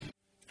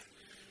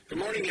Good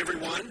morning,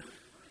 everyone.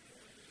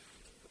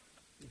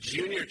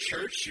 Junior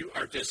church, you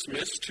are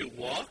dismissed to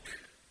walk.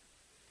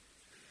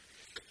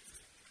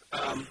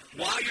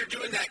 While you're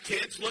doing that,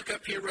 kids, look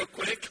up here real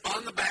quick.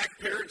 On the back,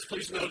 parents,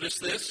 please notice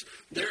this.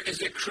 There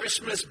is a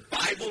Christmas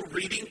Bible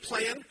reading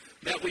plan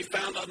that we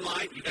found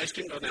online. You guys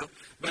can go now.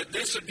 But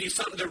this would be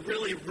something to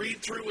really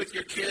read through with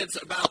your kids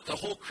about the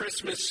whole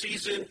Christmas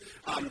season.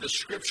 The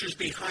scriptures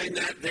behind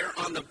that, they're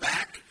on the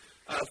back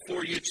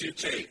for you to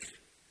take.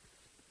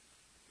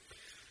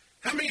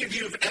 How many of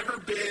you have ever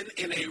been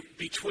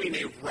between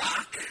a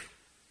rock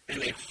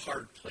and a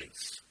hard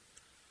place?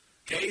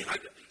 Okay,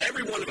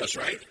 every one of us,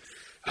 right?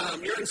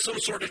 You're in some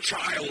sort of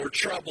trial or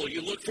trouble.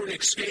 You look for an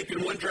escape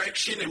in one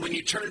direction, and when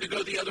you turn to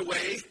go the other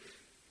way,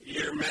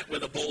 you're met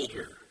with a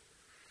boulder.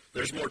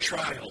 There's more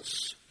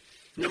trials.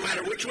 No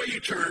matter which way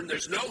you turn,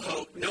 there's no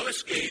hope, no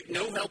escape,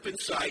 no help in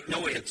sight,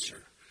 no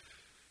answer.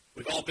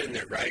 We've all been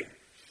there, right?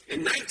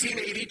 In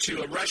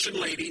 1982, a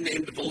Russian lady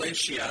named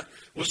Valencia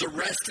was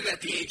arrested at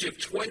the age of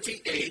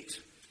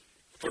 28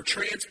 for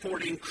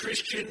transporting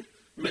Christian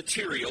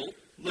material,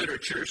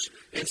 literatures,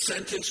 and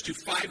sentenced to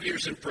 5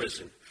 years in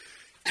prison.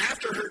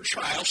 After her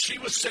trial, she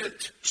was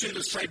sent to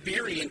the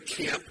Siberian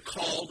camp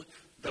called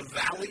the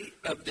Valley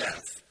of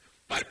Death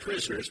by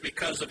prisoners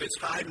because of its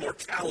high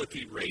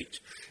mortality rate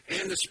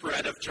and the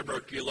spread of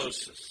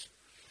tuberculosis.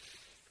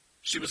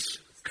 She was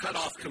cut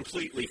off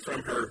completely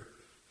from her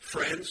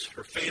friends,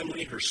 her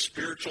family, her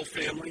spiritual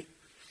family.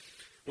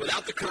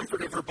 Without the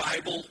comfort of her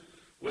Bible,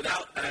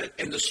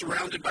 and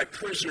surrounded by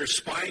prisoners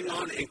spying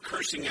on and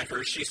cursing at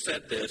her, she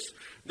said this: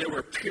 there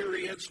were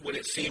periods when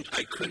it seemed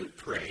I couldn't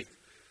pray,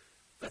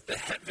 that the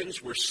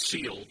heavens were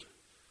sealed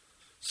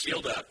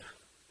up,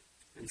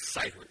 and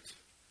silent.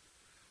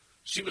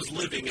 She was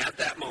living at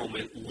that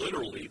moment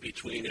literally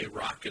between a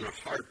rock and a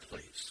hard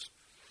place.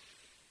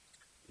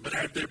 But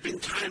have there been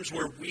times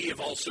where we have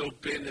also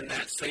been in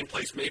that same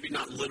place, maybe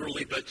not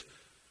literally, but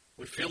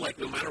we feel like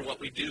no matter what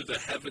we do, the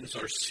heavens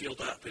are sealed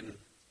up and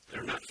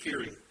they're not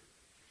hearing?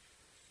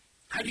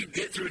 How do you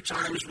get through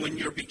times when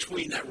you're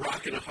between that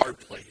rock and a hard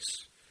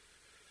place?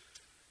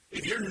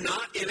 If you're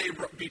not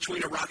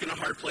between a rock and a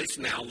hard place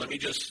now, let me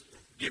just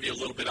give you a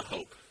little bit of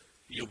hope.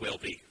 You will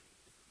be.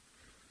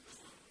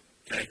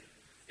 Okay?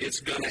 It's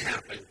going to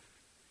happen.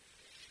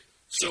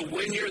 So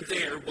when you're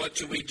there, what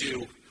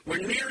do? We're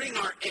nearing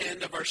our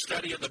end of our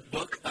study of the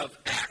book of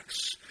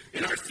Acts.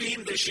 And our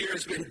theme this year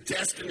has been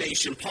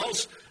destination.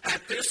 Paul's,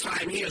 at this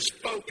time, he is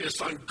focused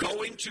on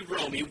going to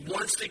Rome. He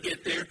wants to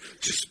get there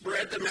to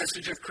spread the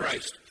message of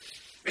Christ.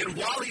 And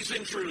while he's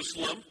in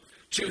Jerusalem,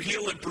 to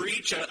heal a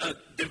breach, a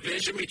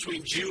division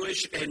between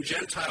Jewish and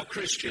Gentile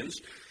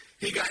Christians,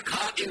 he got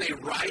caught in a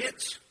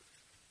riot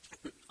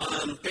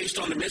based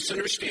on a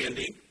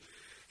misunderstanding.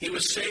 He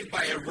was saved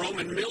by a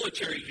Roman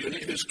military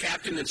unit whose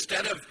captain,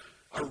 instead of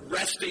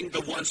arresting the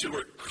ones who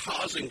were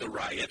causing the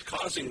riot,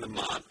 causing the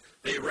mob,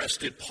 they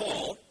arrested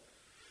Paul.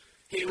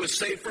 He was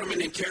saved from an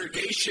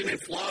interrogation and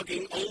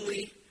flogging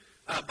only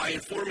by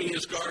informing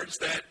his guards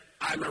that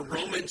I'm a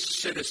Roman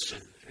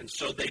citizen. And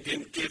so they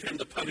didn't give him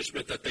the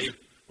punishment that they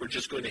were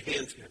just going to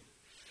hand him.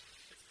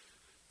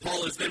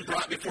 Paul is then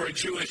brought before a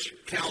Jewish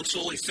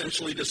council,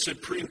 essentially the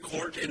Supreme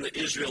Court in the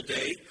Israel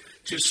day,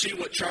 to see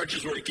what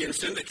charges were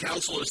against him. The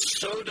council is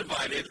so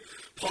divided,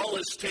 Paul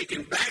is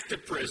taken back to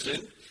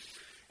prison,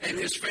 and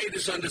his fate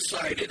is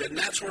undecided. And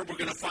that's where we're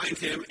going to find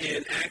him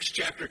in Acts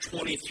chapter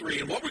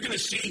 23. And what we're going to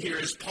see here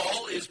is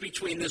Paul is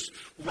between this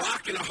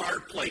rock and a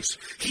hard place.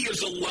 He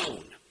is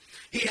alone.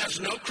 He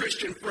has no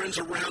Christian friends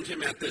around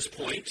him at this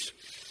point.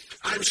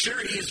 I'm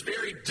sure he is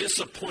very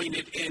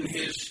disappointed in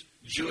his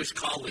Jewish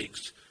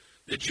colleagues,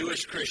 the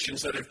Jewish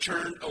Christians that have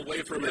turned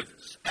away from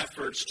his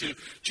efforts to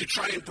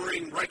try and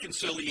bring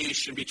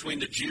reconciliation between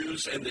the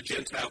Jews and the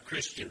Gentile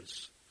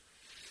Christians.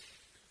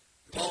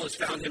 Paul has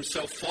found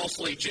himself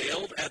falsely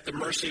jailed at the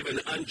mercy of an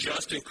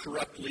unjust and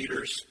corrupt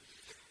leaders.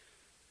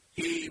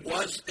 He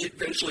was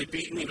eventually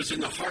beaten. He was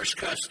in the harsh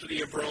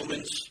custody of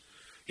Romans.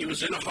 He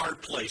was in a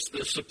hard place.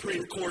 The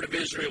Supreme Court of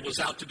Israel was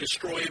out to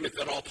destroy him, if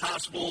at all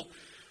possible,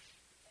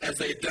 as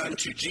they had done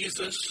to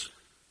Jesus,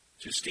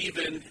 to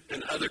Stephen,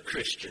 and other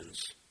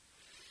Christians.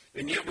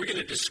 And yet we're going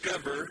to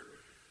discover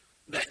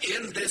that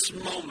in this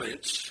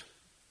moment,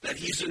 that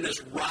he's in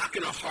this rock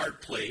and a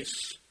hard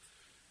place,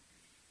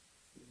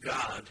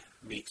 God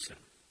meets him.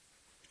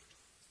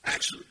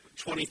 Acts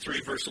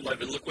 23, verse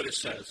 11, look what it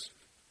says.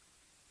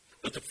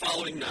 But the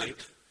following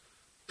night,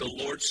 the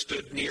Lord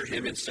stood near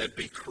him and said,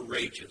 be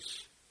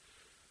courageous.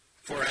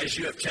 For as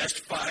you have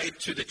testified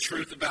to the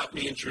truth about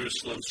me in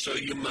Jerusalem, so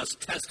you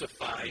must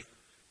testify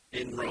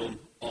in Rome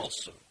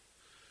also.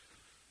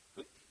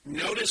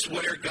 Notice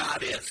where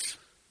God is.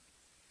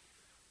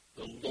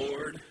 The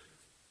Lord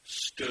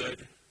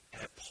stood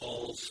at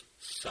Paul's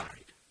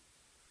side.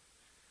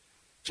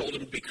 Told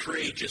him to be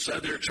courageous.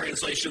 Other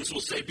translations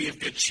will say be of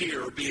good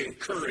cheer or be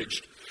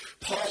encouraged.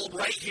 Paul,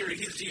 right here,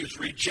 he's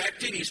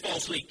rejected, he's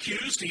falsely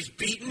accused, he's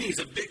beaten, he's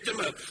a victim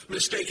of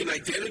mistaken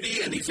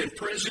identity, and he's in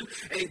prison.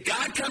 And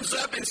God comes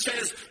up and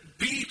says,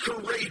 be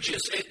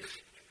courageous.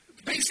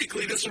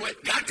 Basically, this is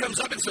what God comes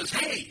up and says,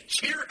 hey,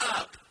 cheer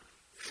up.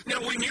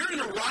 Now, when you're in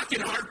a rock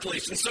and hard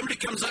place and somebody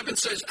comes up and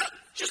says,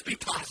 just be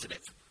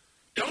positive,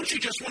 don't you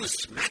just want to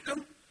smack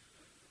them?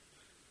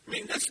 I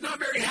mean, that's not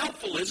very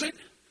helpful, is it?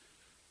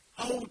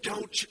 Oh,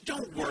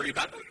 don't worry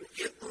about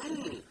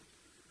it.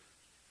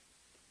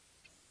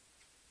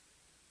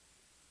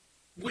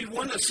 We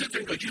want to sit there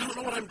and go, you don't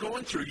know what I'm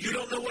going through. You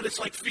don't know what it's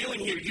like feeling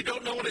here. You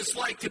don't know what it's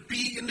like to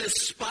be in this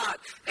spot.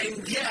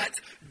 And yet,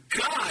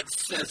 God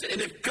says it.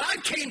 And if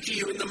God came to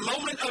you in the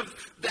moment of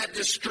that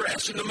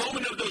distress, in the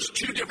moment of those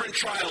two different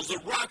trials, the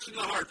rocks and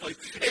the hard place,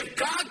 if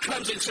God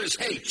comes and says,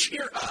 hey,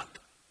 cheer up,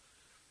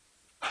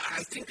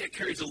 I think that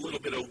carries a little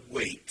bit of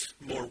weight,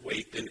 more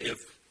weight than if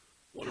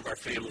one of our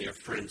family or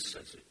friends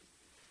says it.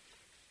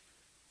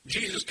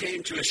 Jesus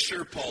came to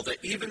assure Paul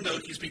that even though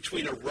he's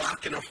between a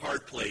rock and a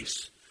hard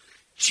place,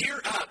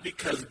 cheer up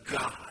because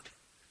God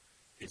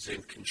is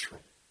in control.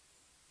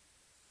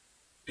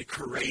 Be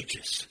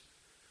courageous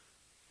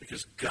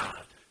because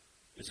God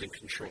is in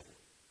control.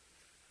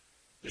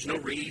 There's no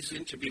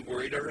reason to be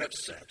worried or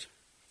upset.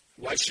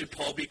 Why should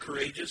Paul be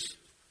courageous?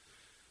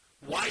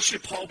 Why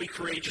should Paul be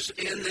courageous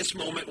in this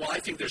moment? Well, I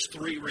think there's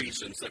three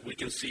reasons that we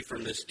can see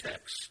from this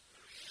text.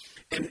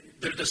 And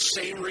they're the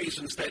same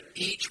reasons that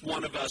each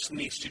one of us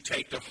needs to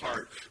take to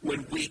heart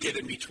when we get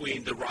in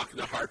between the rock and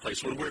the hard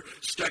place, when we're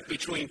stuck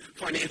between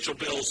financial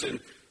bills and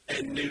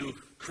new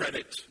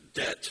credit,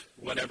 debt,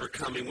 whatever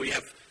coming. We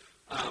have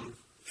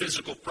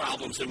physical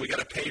problems, and we got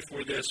to pay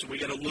for this, and we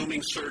got a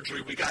looming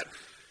surgery. We got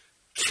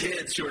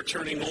kids who are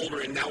turning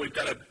older, and now we've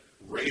got to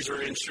raise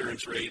our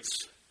insurance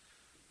rates.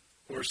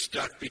 We're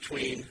stuck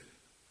between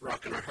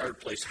rock and a hard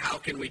place. How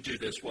can we do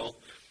this? Well,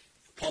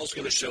 Paul's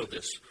going to show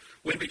this.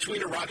 When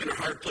between a rock and a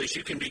hard place,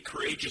 you can be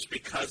courageous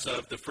because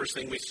of the first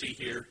thing we see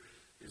here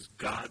is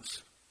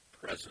God's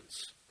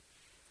presence.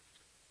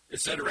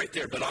 It said it right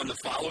there, but on the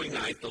following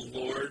night, the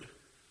Lord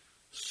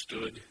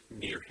stood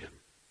near him.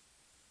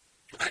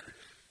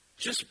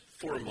 Just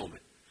for a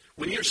moment,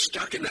 when you're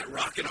stuck in that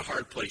rock and a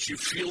hard place, you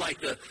feel like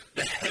the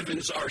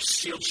heavens are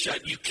sealed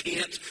shut. You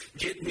can't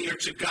get near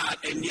to God.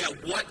 And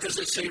yet, what does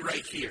it say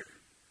right here?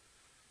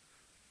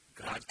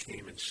 God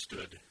came and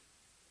stood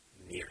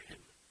near him.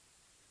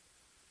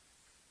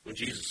 When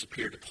Jesus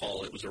appeared to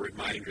Paul, it was a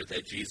reminder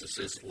that Jesus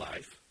is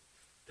life,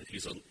 that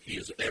he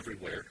is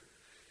everywhere.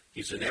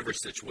 He's in every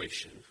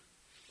situation.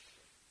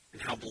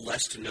 And how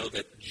blessed to know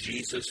that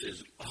Jesus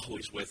is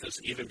always with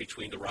us, even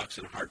between the rocks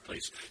and a hard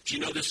place. Do you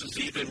know this is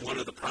even one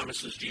of the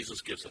promises Jesus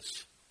gives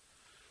us?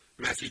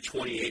 Matthew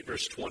 28,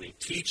 verse 20.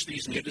 Teach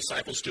these new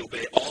disciples to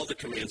obey all the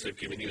commands I've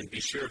given you, and be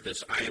sure of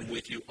this, I am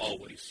with you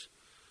always,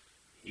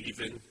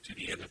 even to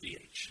the end of the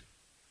age.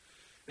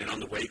 And on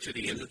the way to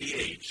the end of the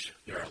age,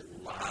 there are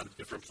a lot of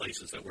different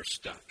places that we're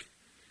stuck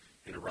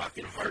in a rock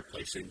and a hard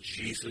place. And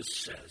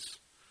Jesus says,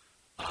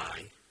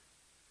 I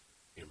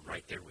am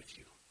right there with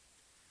you.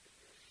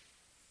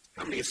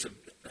 How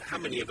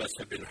many of us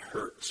have been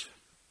hurt,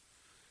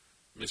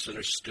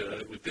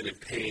 misunderstood? We've been in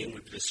pain.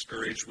 We've been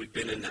discouraged. We've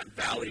been in that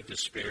valley of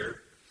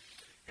despair.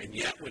 And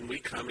yet when we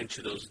come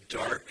into those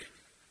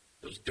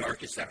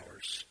darkest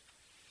hours,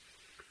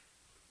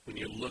 when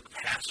you look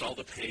past all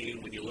the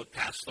pain, when you look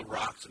past the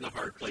rocks and the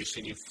hard place,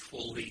 and you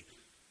fully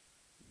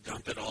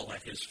dump it all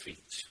at his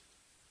feet,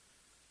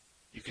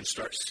 you can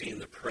start seeing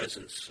the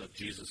presence of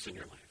Jesus in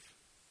your life.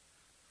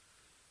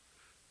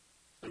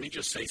 Let me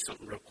just say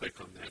something real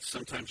quick on that.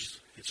 Sometimes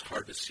it's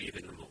hard to see it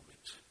in the moment.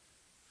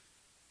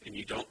 And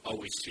you don't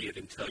always see it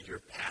until you're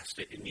past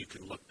it, and you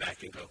can look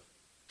back and go,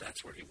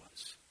 that's where he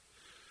was.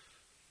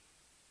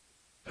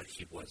 But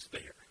he was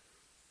there.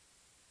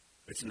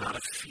 It's not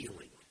a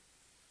feeling.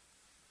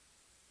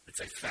 It's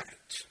a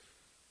fact.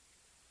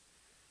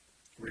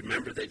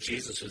 Remember that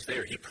Jesus is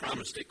there. He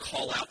promised it.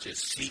 Call out to him.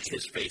 Seek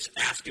his face.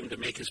 Ask him to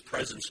make his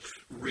presence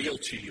real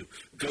to you.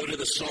 Go to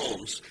the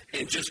Psalms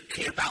and just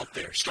camp out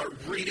there. Start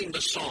reading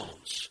the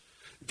Psalms.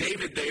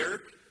 David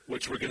there,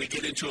 which we're going to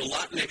get into a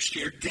lot next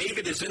year,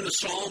 David is in the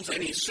Psalms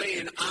and he's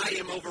saying, I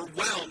am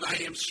overwhelmed. I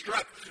am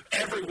struck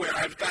everywhere.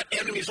 I've got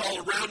enemies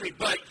all around me,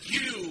 but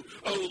you,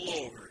 O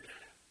Lord.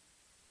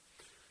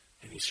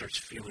 And he starts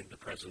feeling the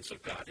presence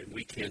of God, and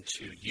we can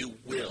too. You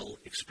will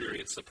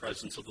experience the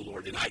presence of the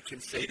Lord, and I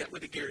can say that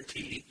with a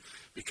guarantee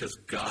because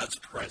God's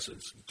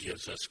presence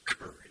gives us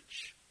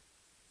courage.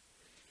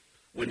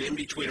 When in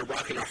between a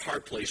rock and a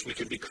hard place, we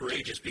can be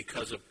courageous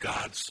because of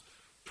God's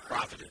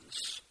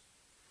providence.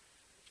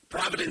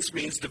 Providence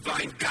means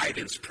divine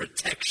guidance,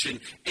 protection,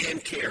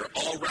 and care,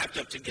 all wrapped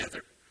up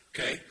together.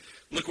 Okay?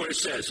 Look what it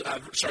says,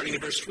 starting in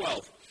verse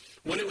 12.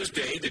 When it was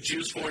day, the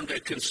Jews formed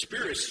a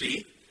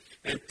conspiracy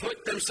and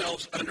put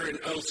themselves under an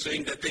oath,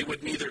 saying that they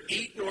would neither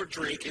eat nor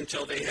drink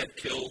until they had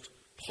killed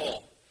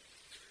Paul.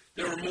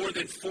 There were more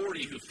than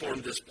 40 who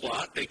formed this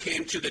plot. They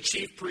came to the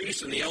chief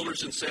priests and the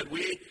elders and said,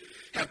 we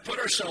have put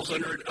ourselves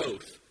under an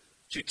oath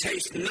to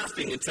taste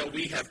nothing until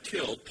we have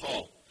killed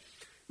Paul.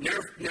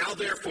 Now,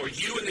 therefore,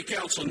 you and the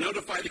council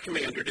notify the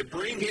commander to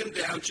bring him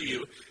down to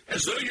you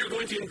as though you're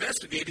going to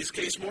investigate his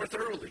case more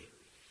thoroughly.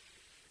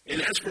 And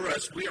as for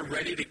us, we are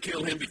ready to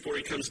kill him before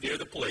he comes near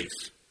the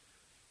place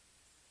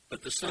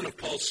But the son of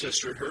Paul's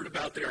sister heard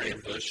about their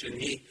ambush, and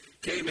he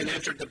came and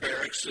entered the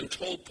barracks and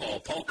told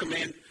Paul. Paul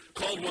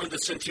called one of the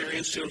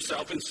centurions to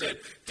himself and said,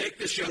 "Take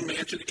this young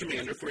man to the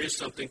commander, for he has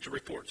something to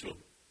report to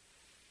him."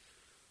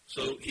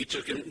 So he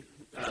took him,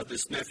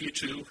 this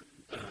nephew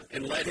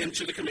and led him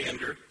to the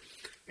commander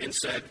and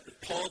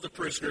said, "Paul the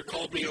prisoner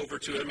called me over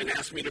to him and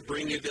asked me to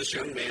bring you this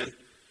young man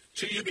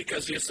to you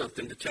because he has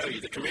something to tell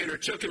you." The commander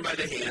took him by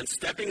the hand,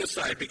 stepping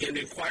aside, began to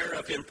inquire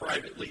of him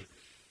privately.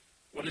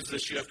 "What is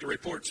this you have to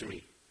report to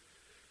me?"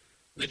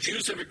 "The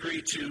Jews have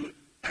agreed to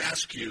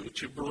ask you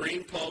to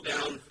bring Paul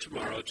down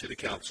tomorrow to the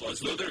council, as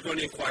though they're going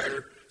to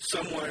inquire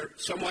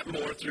somewhat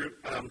more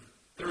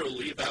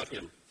thoroughly about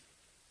him.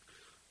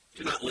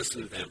 Do not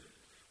listen to them,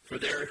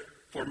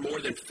 for more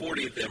than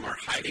 40 of them are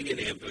hiding in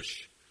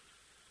ambush.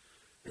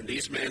 And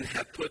these men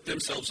have put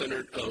themselves under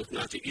an oath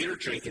not to eat or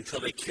drink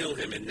until they kill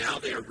him, and now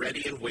they are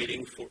ready and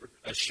waiting for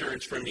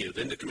assurance from you."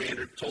 Then the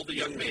commander told the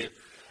young man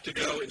to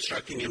go,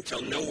 instructing him,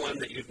 "Tell no one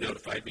that you've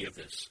notified me of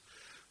this."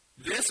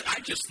 I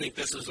just think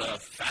this is a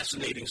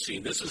fascinating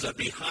scene. This is a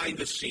behind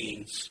the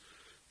scenes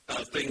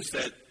of things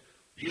that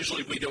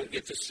usually we don't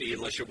get to see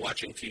unless you're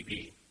watching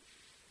TV.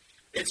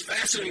 It's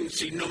fascinating to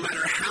see no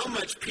matter how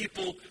much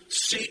people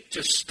seek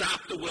to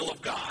stop the will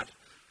of God,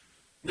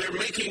 they're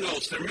making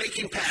oaths, they're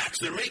making pacts,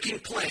 they're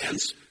making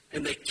plans,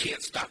 and they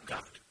can't stop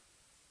God.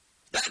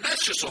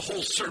 That's just a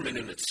whole sermon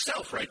in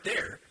itself right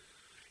there.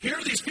 Here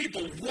are these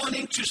people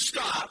wanting to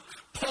stop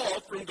Paul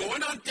from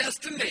going on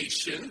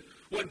destination,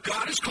 what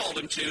God has called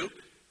him to,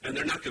 and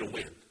they're not going to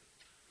win.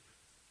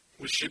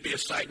 Which should be a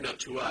side note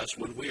to us.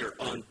 When we are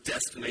on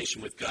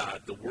destination with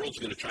God, the world's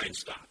going to try and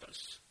stop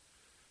us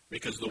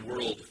because the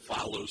world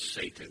follows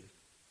Satan.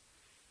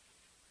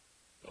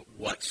 But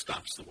what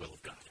stops the will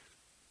of God?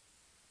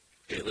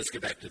 Okay, let's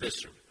get back to this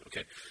sermon.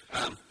 Okay,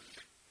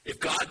 if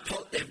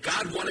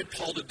God wanted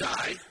Paul to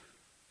die,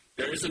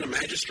 there isn't a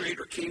magistrate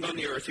or king on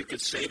the earth who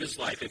could save his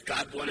life. If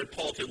God wanted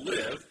Paul to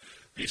live,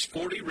 these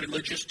 40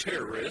 religious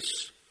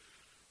terrorists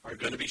are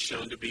going to be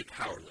shown to be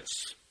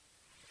powerless.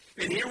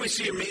 And here we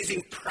see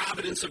amazing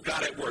providence of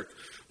God at work.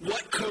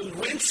 What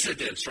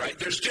coincidence, right?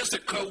 There's just a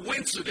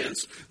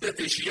coincidence that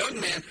this young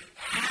man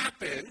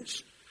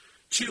happened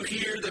to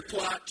hear the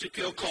plot to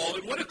kill Paul.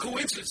 And what a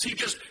coincidence. He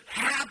just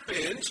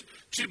happened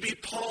to be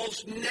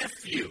Paul's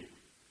nephew.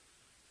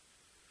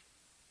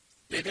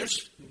 Now,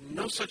 there's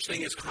no such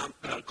thing as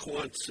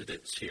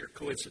coincidence here.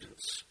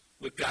 Coincidence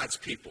with God's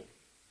people.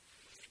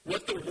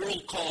 What the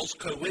world calls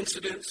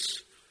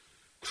coincidence,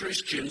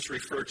 Christians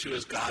refer to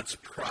as God's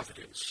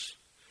providence.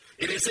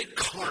 It isn't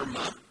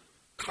karma.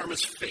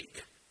 Karma's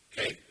fake,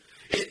 okay?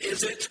 It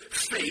isn't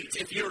fate.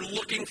 If you're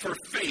looking for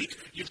fate,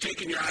 you've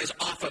taken your eyes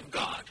off of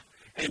God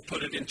and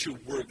put it into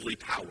worldly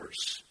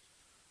powers.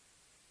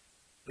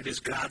 It is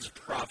God's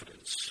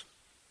providence.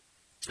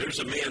 There's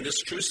a man, this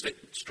true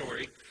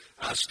story,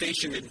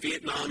 stationed in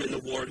Vietnam in the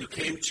war, who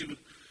came to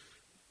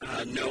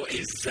know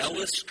a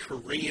zealous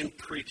Korean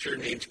preacher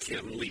named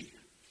Kim Lee.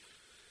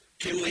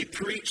 Kim Lee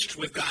preached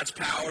with God's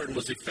power and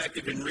was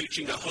effective in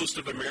reaching a host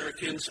of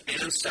Americans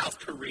and South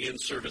Korean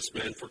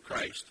servicemen for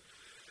Christ.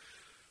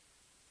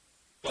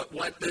 But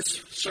what this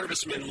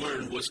serviceman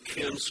learned was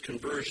Kim's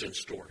conversion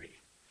story.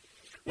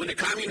 When the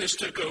communists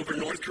took over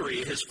North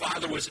Korea, his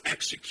father was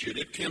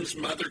executed. Kim's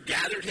mother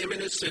gathered him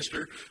and his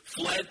sister,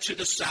 fled to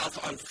the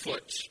south on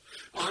foot.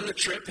 On the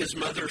trip, his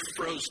mother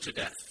froze to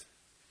death.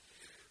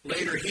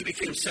 Later, he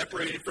became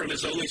separated from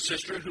his only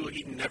sister, who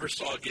he never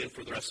saw again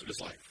for the rest of his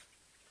life.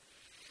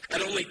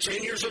 At only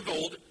 10 years of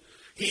old,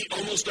 he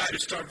almost died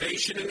of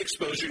starvation and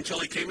exposure until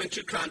he came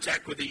into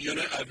contact with a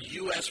unit of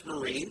U.S.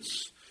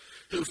 Marines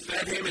who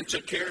fed him and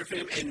took care of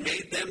him and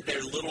made them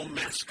their little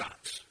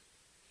mascots.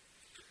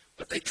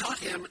 But they taught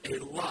him a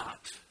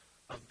lot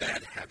of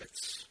bad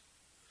habits.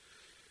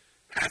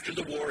 After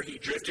the war, he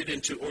drifted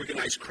into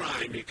organized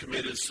crime. He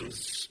committed some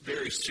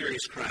very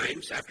serious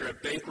crimes. After a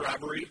bank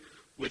robbery,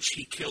 which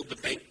he killed the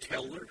bank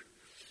teller,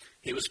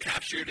 he was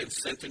captured and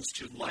sentenced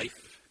to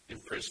life in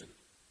prison.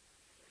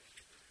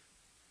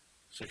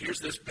 So here's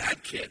this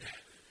bad kid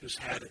who's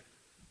had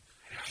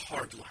a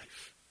hard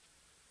life.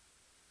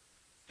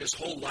 His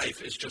whole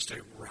life is just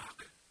a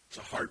rock. It's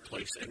a hard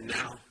place. And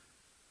now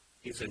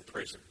he's in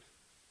prison,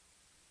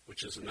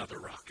 which is another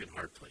rock and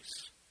hard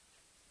place.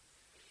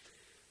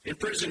 In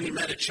prison, he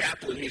met a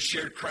chaplain. He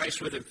shared Christ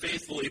with him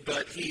faithfully,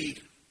 but he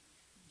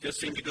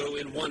just seemed to go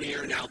in one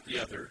ear and out the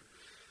other.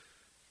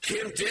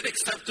 Kim did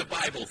accept the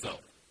Bible, though.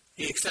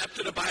 He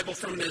accepted a Bible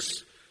from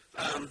this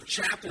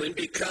chaplain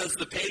because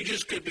the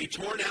pages could be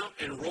torn out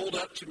and rolled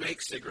up to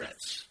make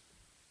cigarettes.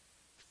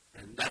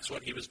 And that's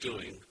what he was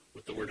doing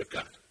with the Word of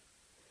God.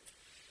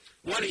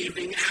 One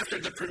evening, after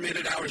the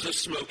permitted hours of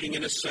smoking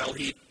in his cell,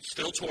 he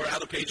still tore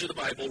out a page of the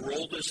Bible,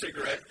 rolled a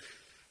cigarette,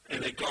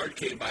 and a guard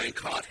came by and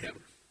caught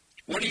him.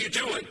 "What are you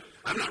doing?"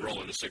 "I'm not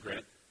rolling a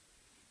cigarette."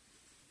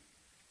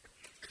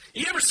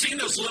 You ever seen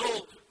those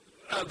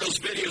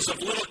videos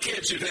of little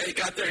kids who they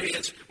got their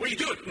hands, "What are you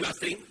doing?"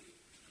 "Nothing."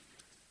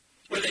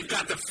 Where they've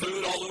got the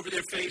food all over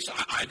their face.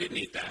 I didn't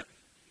eat that.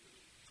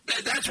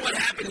 That's what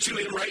happened to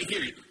him right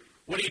here.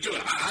 What are you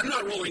doing? I'm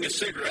not rolling a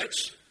cigarette.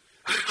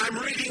 I'm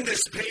reading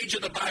this page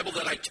of the Bible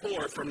that I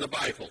tore from the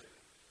Bible.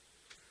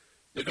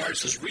 The guard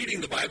says,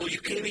 reading the Bible, you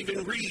can't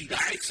even read.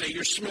 I say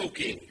you're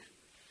smoking.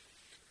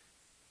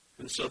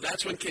 And so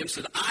that's when Kim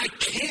said, I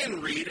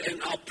can read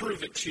and I'll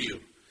prove it to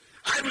you.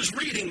 I was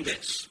reading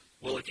this.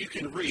 Well, if you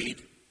can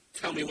read,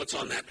 tell me what's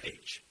on that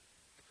page.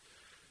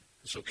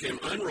 So Kim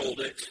unrolled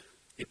it.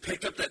 He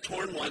picked up that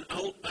torn one,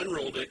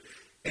 unrolled it,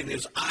 and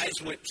his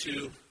eyes went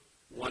to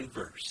one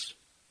verse.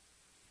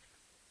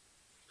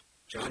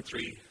 John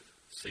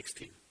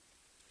 3:16.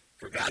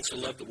 For God so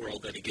loved the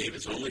world that he gave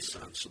his only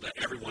son so that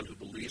everyone who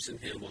believes in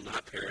him will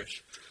not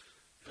perish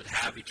but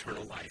have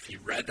eternal life. He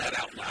read that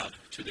out loud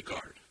to the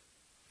guard.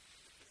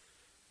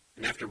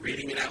 And after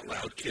reading it out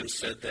loud, Kim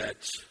said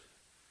that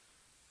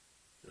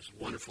this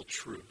wonderful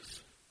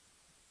truth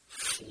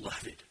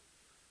flooded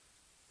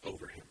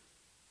over him.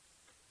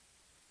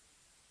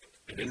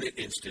 And in an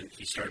instant,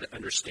 he started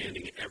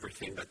understanding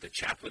everything that the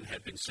chaplain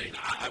had been saying.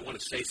 I want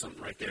to say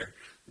something right there.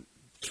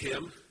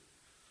 Kim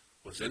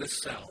was in a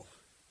cell,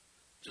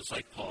 just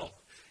like Paul,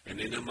 and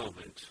in a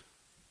moment,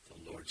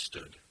 the Lord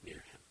stood near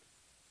him.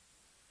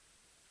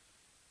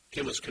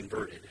 Kim was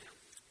converted.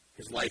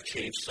 His life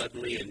changed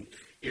suddenly and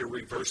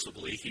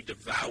irreversibly. He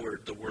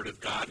devoured the Word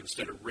of God.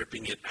 Instead of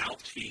ripping it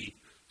out, he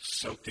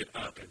soaked it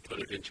up and put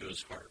it into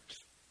his heart.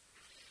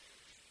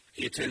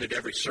 He attended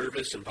every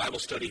service and Bible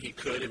study he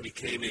could and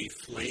became a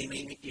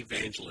flaming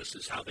evangelist,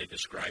 is how they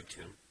described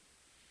him.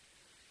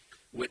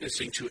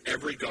 Witnessing to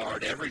every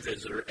guard, every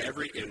visitor,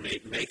 every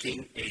inmate,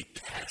 making a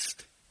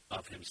pest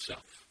of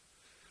himself.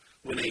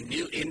 When a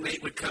new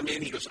inmate would come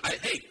in, he goes,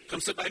 hey, come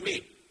sit by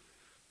me.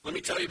 Let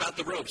me tell you about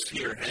the ropes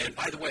here. And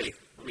by the way,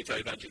 let me tell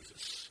you about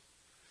Jesus.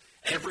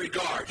 Every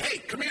guard, hey,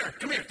 come here.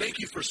 Thank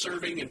you for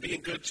serving and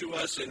being good to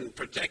us and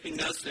protecting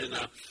us. And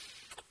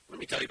let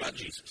me tell you about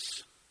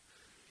Jesus.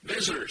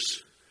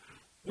 Visitors,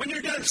 when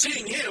you're done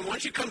seeing him, why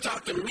don't you come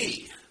talk to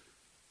me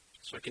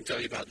so I can tell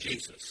you about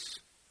Jesus.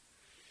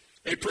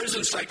 A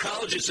prison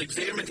psychologist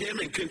examined him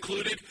and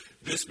concluded,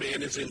 this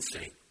man is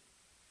insane.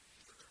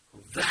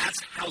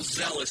 That's how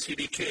zealous he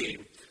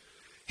became.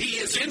 He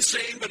is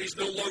insane, but he's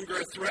no longer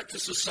a threat to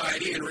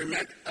society, and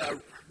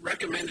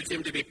recommended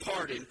him to be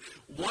pardoned.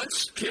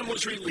 Once Kim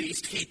was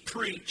released, he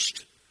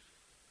preached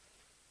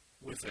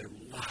with a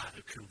lot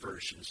of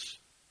conversions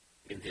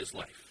in his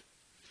life.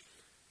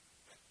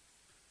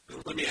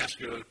 Let me ask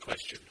you a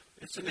question.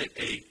 Isn't it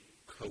a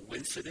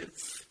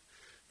coincidence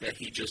that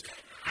he just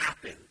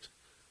happened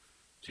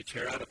to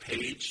tear out a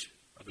page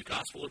of the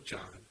Gospel of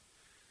John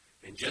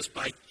and just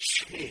by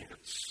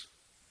chance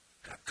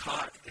got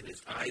caught and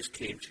his eyes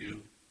came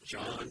to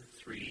John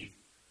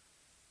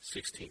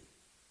 3:16?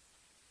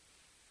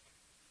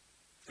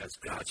 That's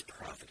God's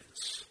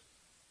providence.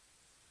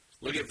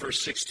 Look at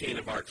verse 16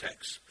 of our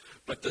text.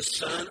 But the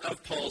son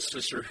of Paul's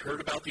sister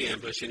heard about the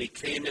ambush, and he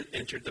came and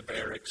entered the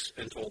barracks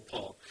and told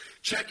Paul.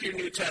 Check your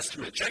New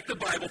Testament. Check the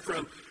Bible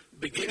from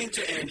beginning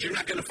to end. You're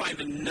not going to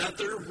find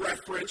another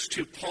reference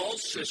to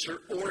Paul's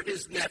sister or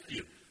his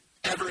nephew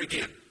ever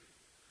again.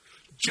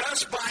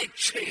 Just by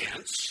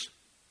chance,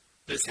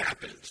 this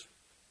happened.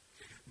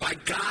 By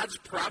God's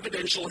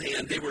providential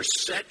hand, they were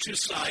set to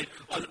side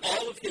on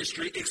all of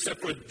history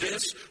except for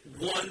this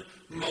one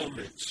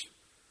moment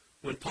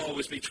when Paul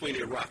was between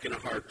a rock and a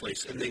hard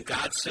place. And then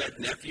God said,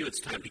 nephew,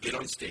 it's time to get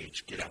on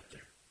stage. Get out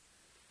there.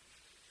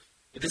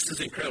 This is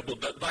incredible.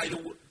 But by the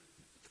way,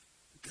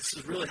 this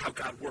is really how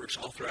God works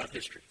all throughout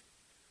history.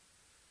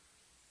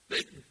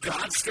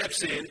 God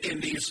steps in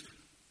these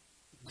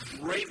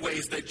great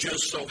ways that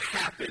just so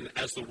happen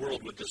as the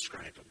world would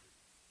describe them.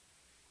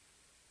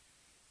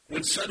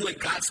 When suddenly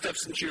God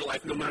steps into your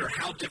life, no matter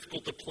how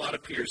difficult the plot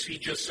appears, he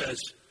just says,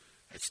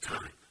 it's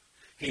time.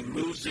 He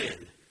moves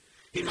in.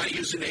 He might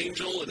use an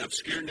angel, an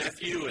obscure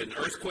nephew, an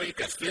earthquake,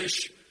 a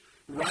fish.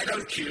 Right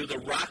on cue, the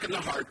rock in the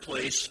hard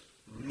place,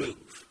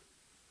 move.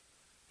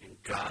 And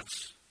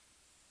God's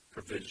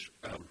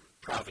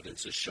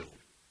providence is shown.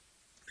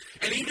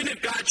 And even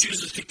if God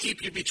chooses to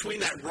keep you between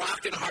that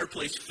rock and a hard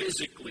place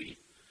physically,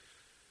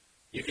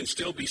 you can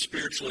still be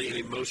spiritually and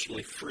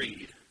emotionally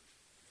freed.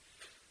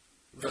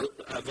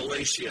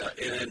 Valencia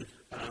in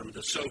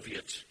the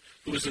Soviets,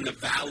 who was in the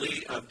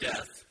valley of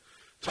death,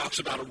 talks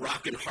about a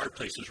rock and hard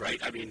places, right?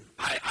 I mean,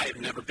 I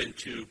have never been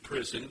to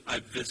prison.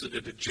 I've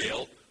visited a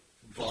jail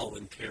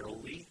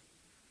voluntarily,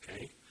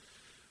 okay?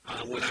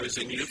 When I was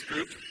in youth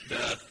group,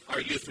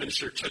 our youth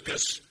minister took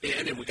us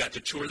in and we got to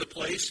tour the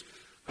place.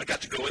 I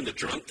got to go in the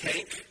drunk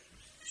tank.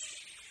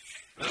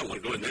 I don't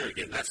want to go in there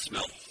again. That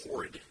smelled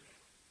horrid.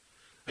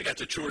 I got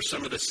to tour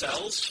some of the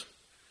cells.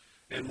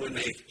 And when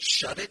they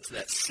shut it,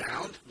 that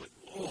sound, I'm like,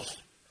 oh.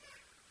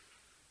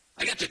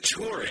 I got to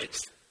tour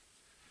it,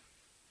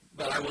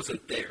 but I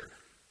wasn't there.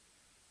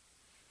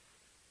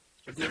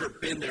 I've never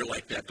been there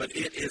like that, but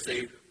it is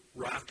a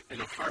rock and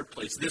a hard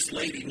place. This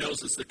lady knows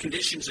this. The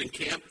conditions in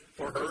camp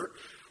for her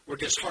were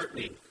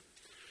disheartening.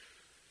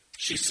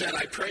 She said,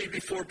 I prayed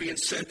before being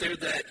sent there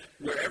that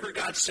wherever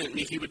God sent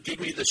me, he would give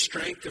me the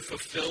strength to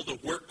fulfill the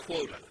work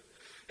quota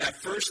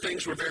At first,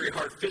 things were very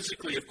hard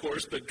physically, of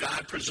course, but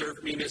God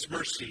preserved me in his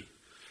mercy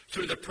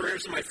through the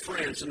prayers of my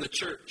friends in the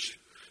church.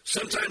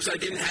 Sometimes I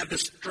didn't have the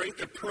strength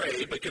to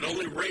pray, but could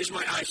only raise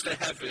my eyes to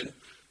heaven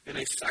in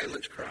a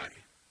silent cry.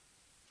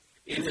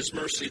 In his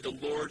mercy, the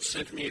Lord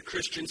sent me a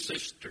Christian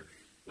sister.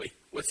 Wait,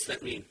 what's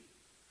that mean?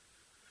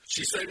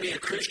 She sent me a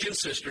Christian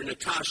sister,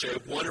 Natasha,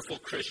 a wonderful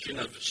Christian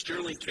of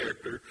sterling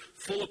character,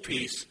 full of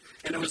peace,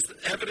 and it was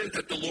evident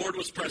that the Lord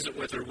was present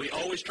with her. We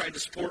always tried to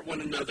support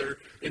one another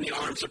in the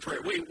arms of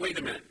prayer. Wait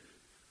a minute.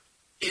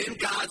 In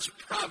God's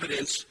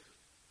providence,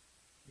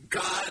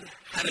 God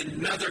had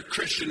another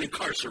Christian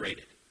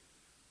incarcerated.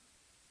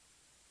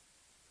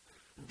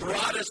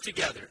 Brought us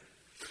together.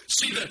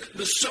 See,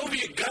 the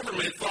Soviet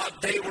government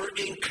thought they were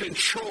in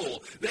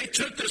control. They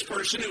took this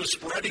person who was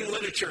spreading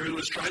literature, who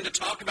was trying to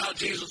talk about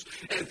Jesus,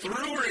 and threw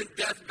her in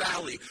Death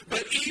Valley.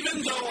 But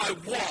even though I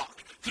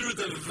walk through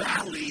the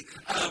valley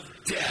of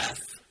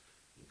death,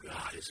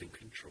 God is in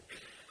control.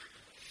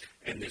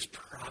 And this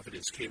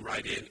providence came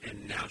right in,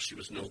 and now she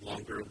was no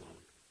longer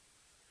alone.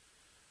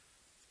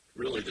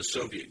 Really, the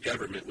Soviet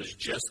government was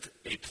just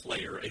a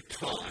player, a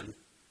pawn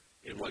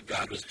in what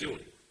God was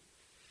doing.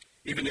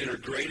 Even in her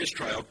greatest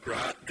trial,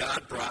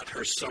 God brought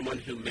her someone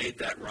who made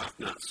that rock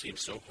not seem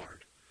so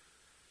hard,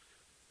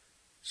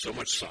 so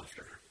much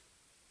softer.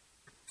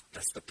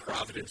 That's the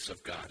providence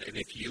of God. And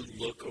if you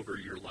look over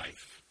your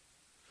life,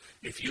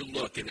 if you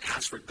look and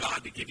ask for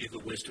God to give you the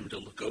wisdom to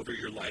look over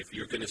your life,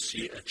 you're going to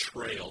see a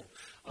trail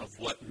of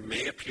what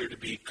may appear to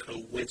be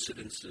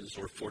coincidences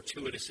or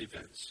fortuitous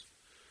events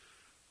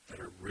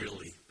that are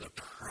really the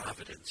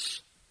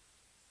providence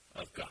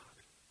of God.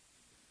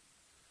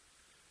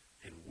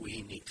 And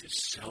we need to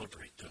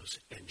celebrate those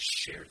and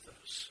share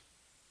those.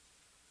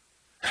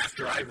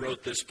 After I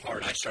wrote this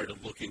part, I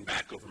started looking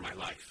back over my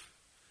life.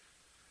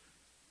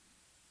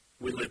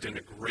 We lived in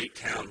a great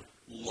town,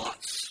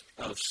 lots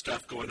of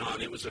stuff going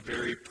on. It was a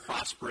very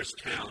prosperous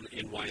town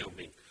in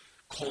Wyoming.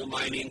 Coal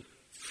mining,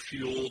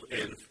 fueled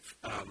and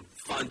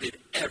funded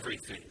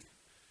everything.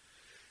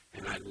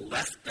 And I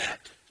left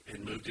that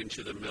and moved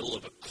into the middle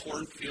of a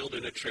cornfield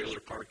in a trailer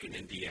park in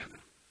Indiana.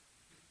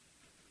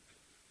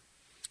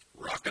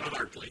 Rock and a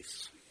hard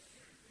place.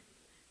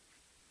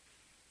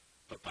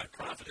 But by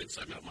providence,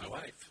 I met my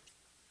wife.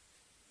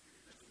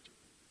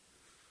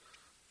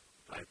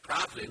 By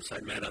providence,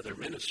 I met other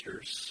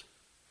ministers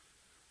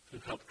who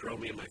helped grow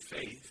me in my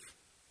faith.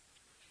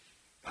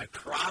 By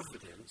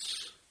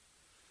providence,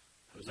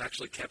 I was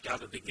actually kept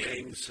out of the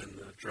gangs and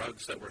the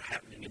drugs that were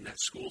happening in that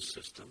school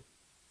system.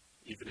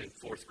 Even in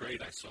 4th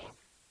grade, I saw.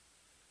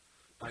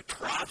 By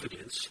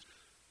providence,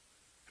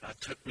 God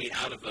took me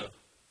out of a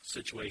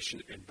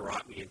situation and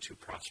brought me into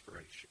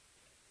prosperation.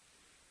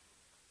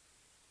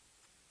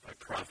 By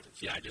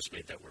providence. Yeah, I just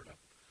made that word up.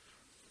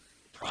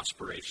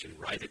 Prosperation.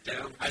 Write it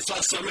down. I saw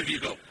some of you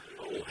go,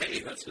 oh, hey,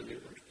 that's a new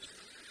word.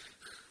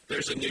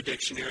 There's a new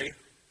dictionary.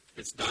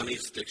 It's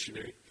Donnie's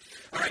dictionary.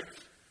 All right,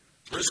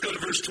 let's go to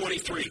verse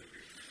 23.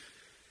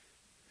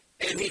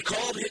 And he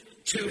called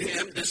to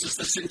him, this is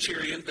the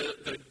centurion,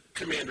 the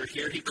commander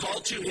here. He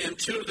called to him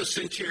 2 of the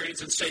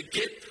centurions and said,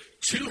 get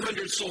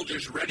 200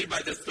 soldiers ready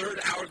by the 3rd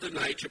hour of the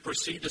night to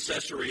proceed to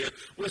Caesarea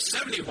with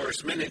 70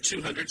 horsemen and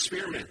 200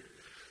 spearmen.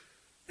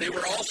 They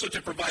were also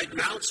to provide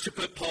mounts to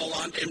put Paul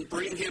on and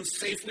bring him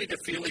safely to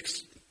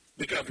Felix,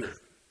 the governor.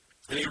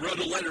 And he wrote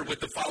a letter with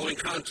the following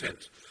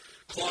content.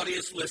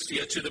 Claudius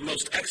Lysia, to the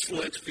most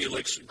excellent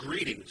Felix,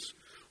 greetings.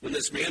 When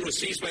this man was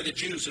seized by the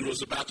Jews and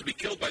was about to be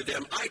killed by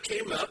them, I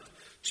came up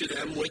to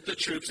them with the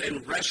troops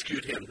and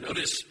rescued him.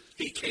 Notice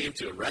he came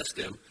to arrest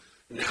him.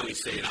 Now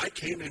he's saying, I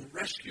came and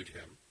rescued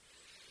him.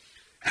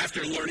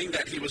 After learning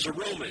that he was a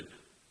Roman.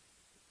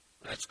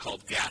 That's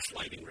called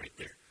gaslighting right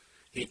there.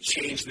 He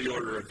changed the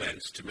order of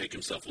events to make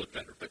himself look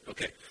better, but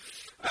okay.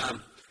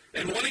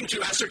 And wanting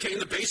to ascertain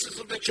the basis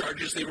of the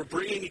charges they were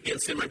bringing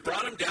against him, I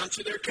brought him down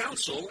to their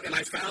council, and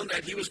I found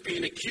that he was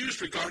being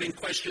accused regarding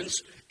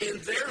questions in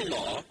their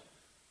law,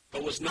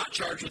 but was not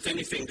charged with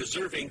anything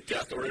deserving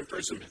death or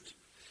imprisonment.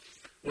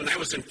 When I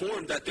was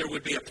informed that there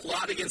would be a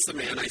plot against the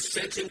man, I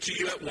sent him to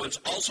you at once,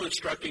 also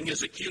instructing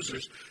his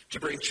accusers to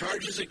bring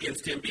charges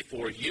against him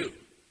before you.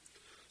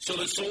 So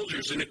the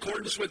soldiers, in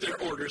accordance with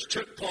their orders,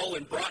 took Paul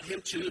and brought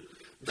him to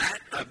that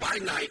by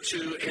night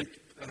to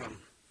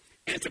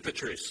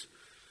Antipatris.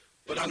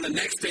 But on the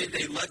next day,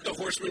 they let the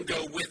horsemen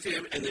go with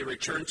him, and they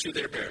returned to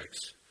their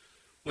barracks.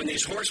 When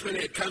these horsemen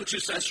had come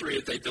to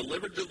Caesarea, they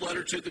delivered the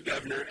letter to the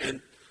governor,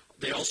 and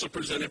they also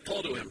presented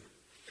Paul to him.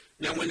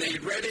 Now, when they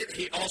read it,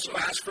 he also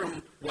asked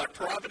from what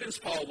province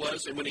Paul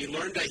was, and when he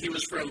learned that he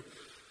was from,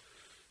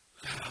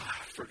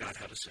 I forgot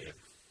how to say it.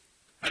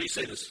 How do you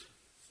say this?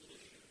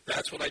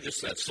 That's what I just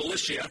said,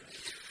 Cilicia.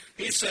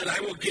 He said, I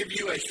will give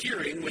you a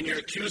hearing when your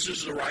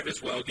accusers arrive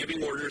as well,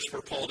 giving orders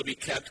for Paul to be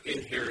kept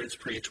in Herod's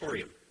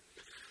praetorium.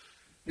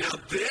 Now,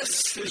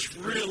 this is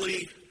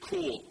really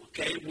cool,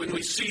 okay, when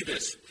we see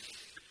this.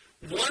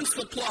 Once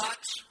the plot,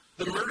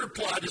 the murder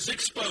plot is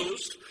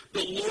exposed,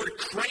 the Lord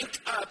cranked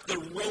up the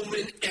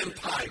Roman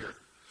Empire.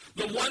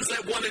 the ones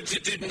that wanted to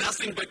do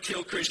nothing but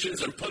kill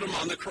Christians and put them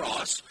on the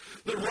cross,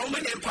 the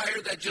Roman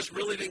Empire that just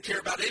really didn't care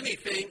about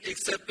anything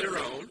except their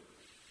own.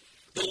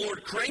 The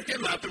Lord cranked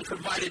him up and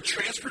provided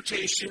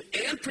transportation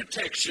and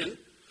protection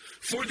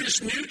for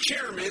this new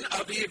chairman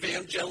of the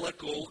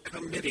Evangelical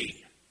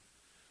Committee,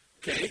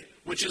 okay,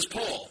 which is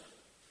Paul.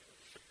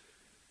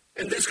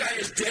 And this guy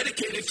is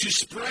dedicated to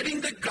spreading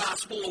the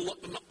gospel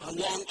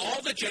along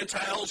all the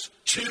Gentiles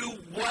to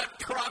what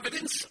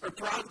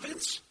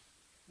province?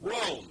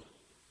 Rome.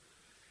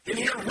 And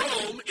here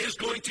Rome is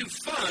going to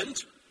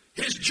fund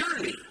his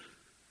journey.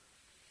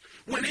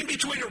 When in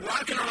between a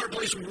rock and a hard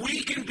place,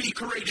 we can be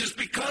courageous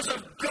because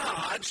of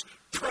God's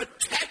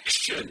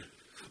protection.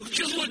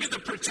 Just look at the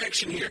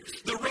protection here.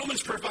 The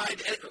Romans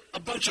provide a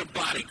bunch of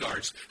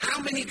bodyguards.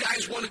 How many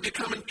guys wanted to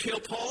come and kill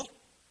Paul?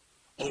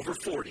 Over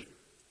 40.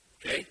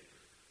 Okay?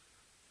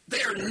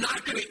 They are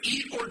not going to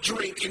eat or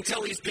drink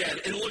until he's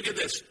dead. And look at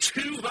this.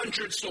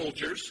 200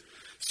 soldiers,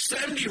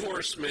 70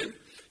 horsemen,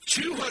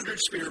 200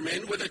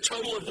 spearmen with a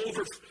total of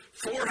over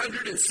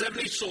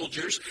 470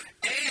 soldiers.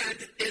 And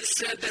it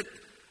said that,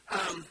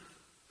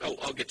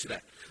 I'll get to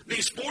that.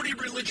 These 40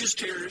 religious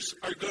terrorists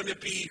are going to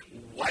be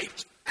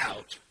wiped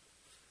out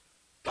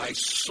by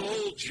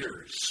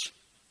soldiers.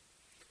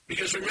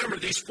 Because remember,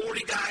 these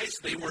 40 guys,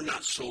 they were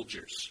not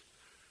soldiers.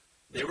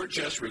 They were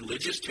just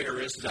religious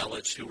terrorist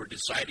zealots who were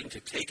deciding to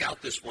take out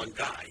this one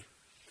guy.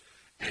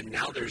 And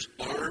now there's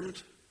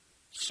armed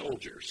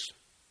soldiers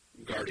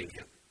guarding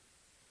him.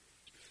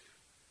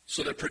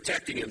 So they're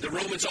protecting him. The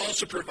Romans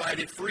also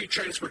provided free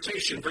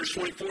transportation. Verse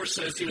 24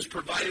 says he was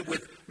provided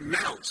with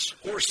mounts,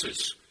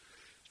 horses.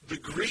 The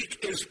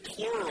Greek is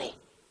plural,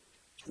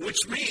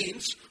 which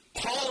means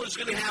Paul is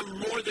going to have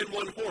more than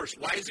one horse.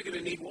 Why is he going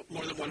to need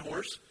more than one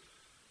horse?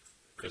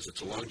 Because it's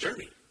a long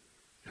journey,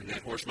 and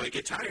that horse might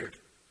get tired.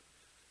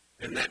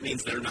 And that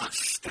means they're not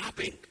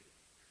stopping.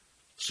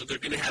 So they're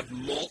going to have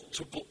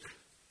multiple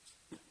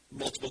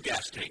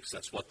gas tanks.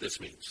 That's what this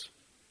means.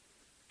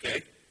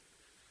 Okay?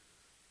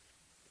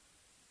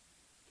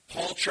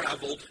 Paul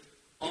traveled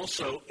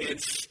also in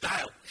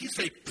style. He's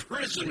a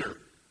prisoner.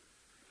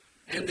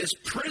 And this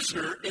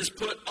prisoner is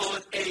put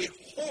on a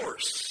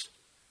horse,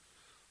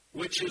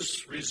 which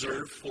is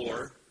reserved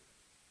for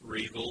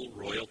regal,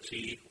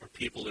 royalty, or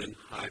people in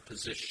high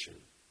position.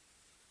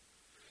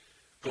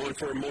 Going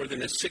for more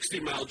than a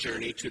 60-mile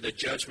journey to the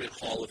judgment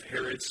hall of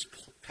Herod's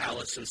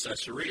palace in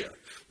Caesarea.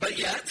 But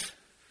yet,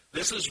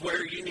 this is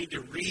where you need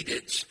to read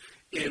it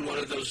in one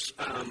of those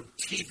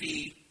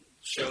TV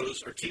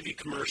shows or TV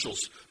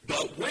commercials.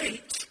 But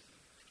wait,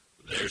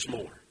 there's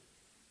more.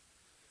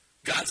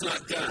 God's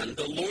not done.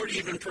 The Lord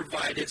even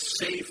provided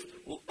safe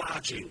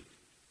lodging.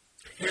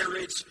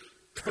 Herod's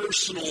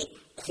personal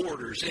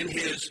quarters in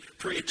his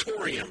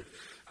praetorium.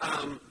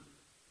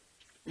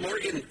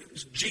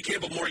 G.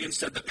 Campbell Morgan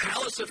said, the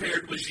palace of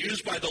Herod was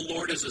used by the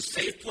Lord as a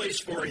safe place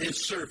for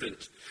his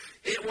servant.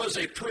 It was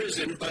a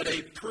prison, but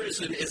a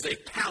prison is a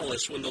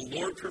palace when the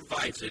Lord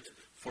provides it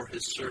for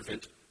his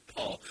servant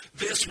Paul.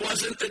 This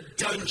wasn't the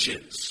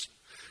dungeons.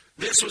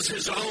 This was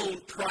his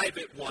own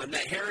private one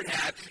that Herod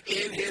had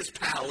in his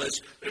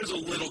palace. There's a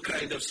little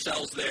kind of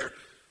cells there.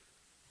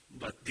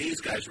 But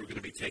these guys were going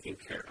to be taken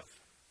care of,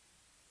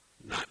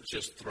 not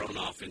just thrown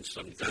off in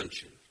some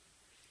dungeon.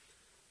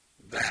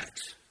 That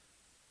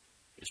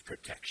is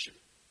protection.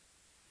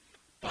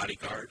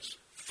 Bodyguards,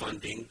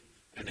 funding,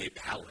 and a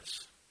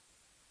palace.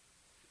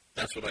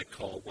 That's what I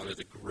call one of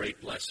the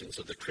great blessings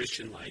of the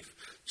Christian life,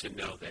 to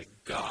know that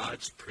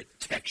God's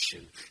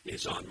protection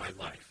is on my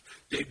life.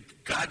 Did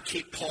God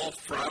keep Paul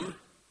from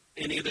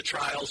any of the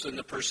trials and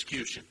the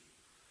persecution?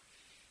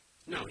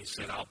 No, he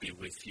said, I'll be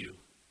with you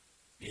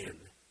in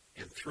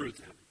and through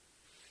them.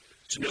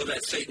 To know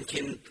that Satan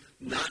can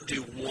not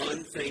do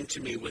one thing to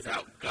me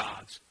without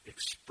God's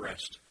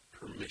expressed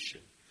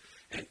permission.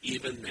 And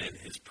even then,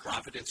 his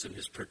providence and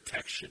his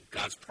protection,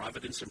 God's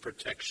providence and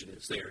protection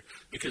is there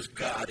because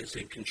God is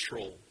in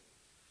control.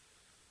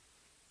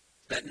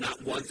 That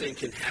not one thing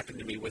can happen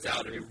to me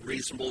without a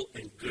reasonable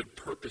and good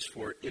purpose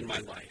for it in my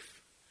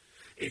life.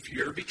 If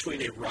you're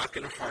between a rock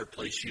and a hard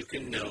place, you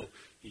can know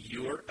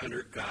you're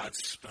under God's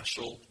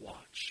special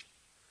watch.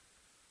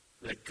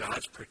 That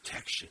God's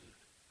protection,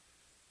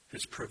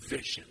 his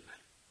provision,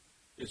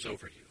 is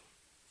over you.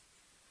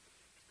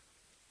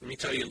 Let me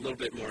tell you a little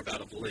bit more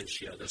about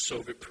Valencia, the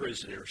Soviet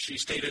prisoner. She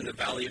stayed in the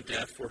Valley of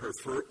Death for her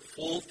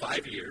full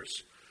 5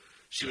 years.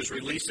 She was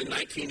released in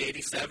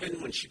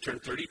 1987 when she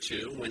turned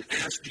 32. When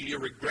asked, do you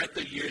regret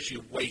the years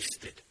you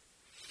wasted?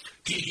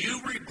 Do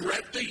you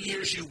regret the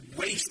years you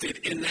wasted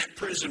in that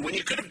prison when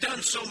you could have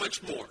done so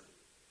much more?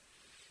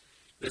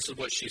 This is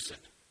what she said.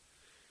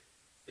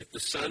 If the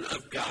Son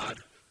of God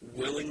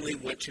willingly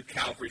went to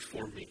Calvary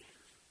for me,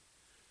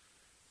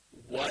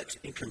 what,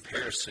 in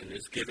comparison,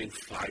 is giving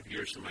 5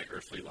 years of my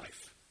earthly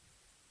life?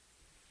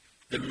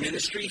 The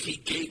ministry he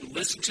gave,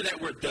 listen to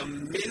that word, the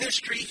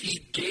ministry he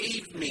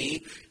gave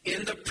me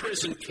in the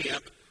prison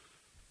camp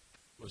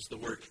was the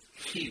work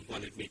he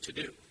wanted me to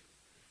do.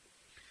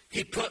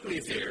 He put me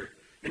there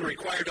and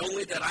required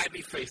only that I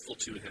be faithful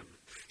to him.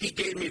 He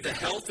gave me the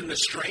health and the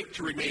strength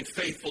to remain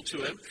faithful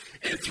to him,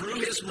 and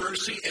through his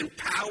mercy and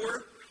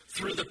power,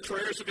 through the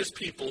prayers of his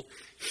people,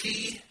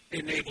 he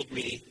enabled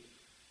me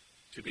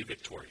to be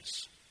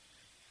victorious.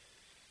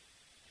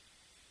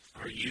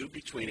 Are you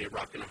between a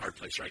rock and a hard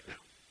place right now?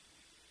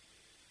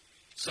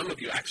 Some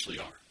of you actually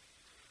are.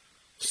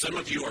 Some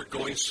of you are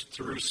going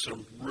through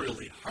some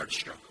really hard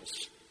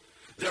struggles.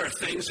 There are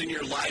things in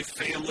your life,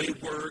 family,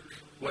 work,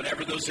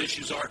 whatever those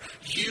issues are,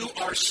 you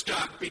are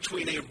stuck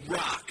between a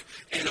rock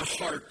and a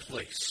hard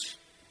place.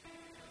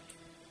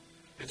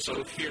 And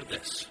so hear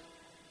this.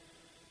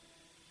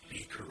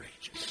 Be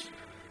courageous.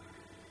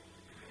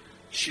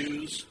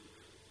 Choose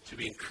to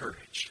be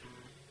encouraged.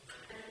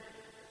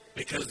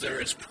 Because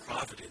there is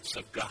providence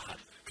of God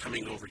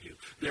coming over you.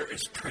 There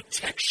is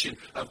protection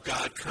of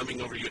God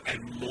coming over you.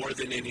 And more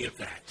than any of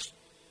that,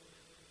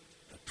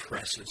 the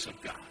presence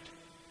of God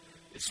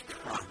is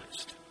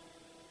promised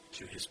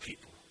to his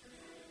people.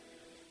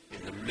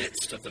 In the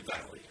midst of the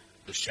valley,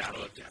 the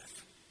shadow of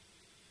death,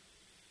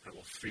 I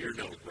will fear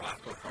no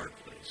rock or hard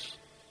place.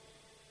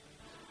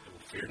 I will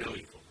fear no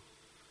evil.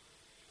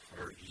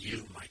 For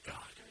you, my God,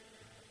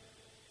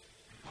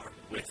 are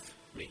with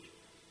me.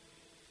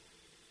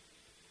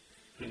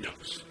 Who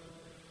knows?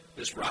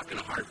 This rock in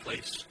a hard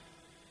place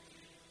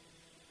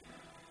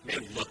may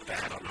look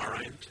bad on our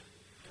end.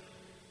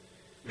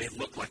 May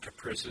look like a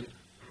prison.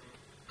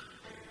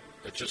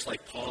 But just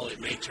like Paul, it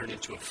may turn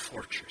into a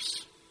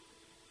fortress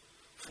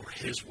for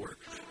his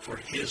work, for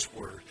his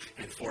word,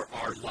 and for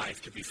our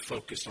life to be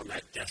focused on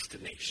that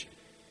destination.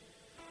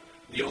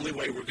 The only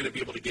way we're going to be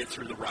able to get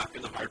through the rock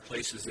and the hard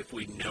place is if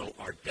we know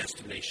our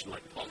destination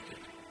like Paul did.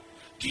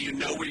 Do you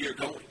know where you're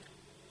going?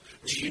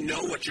 Do you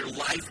know what your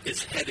life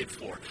is headed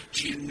for?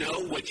 Do you know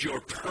what your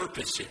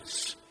purpose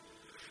is?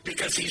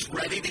 Because he's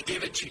ready to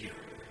give it to you.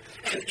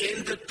 And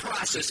in the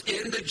process,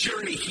 in the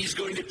journey, he's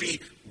going to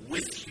be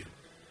with you,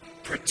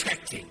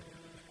 protecting,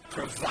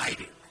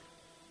 providing.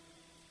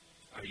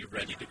 Are you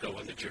ready to go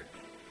on the journey?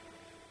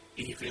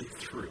 Even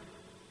through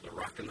the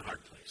rock and the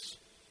hard place.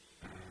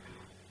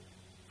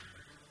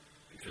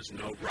 Because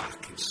no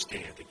rock can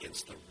stand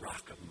against the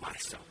rock of my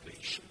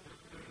salvation.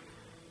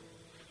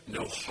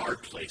 No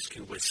hard place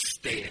can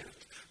withstand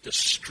the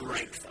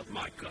strength of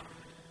my God.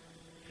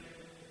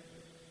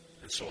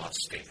 And so I'll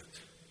stand.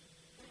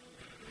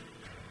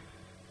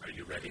 Are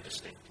you ready to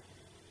stand?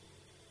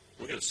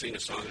 We're going to sing a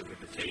song of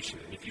invitation.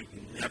 And if you've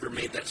never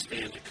made that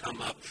stand, to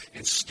come up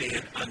and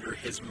stand under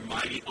his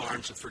mighty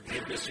arms of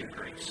forgiveness and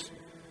grace.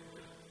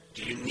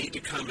 Do you need to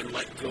come and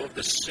let go of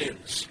the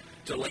sins,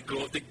 to let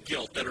go of the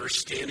guilt that are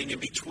standing in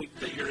between,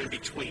 that you're in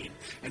between,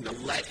 and to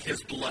let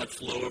his blood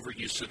flow over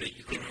you so that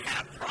you can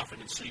have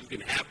providence, so you can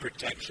have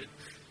protection,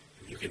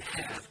 and you can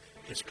have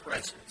his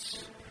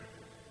presence?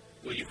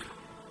 Will you come?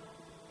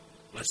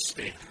 Let's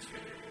stand.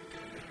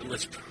 And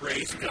let's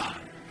praise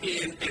God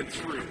in and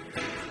through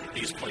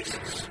these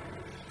places.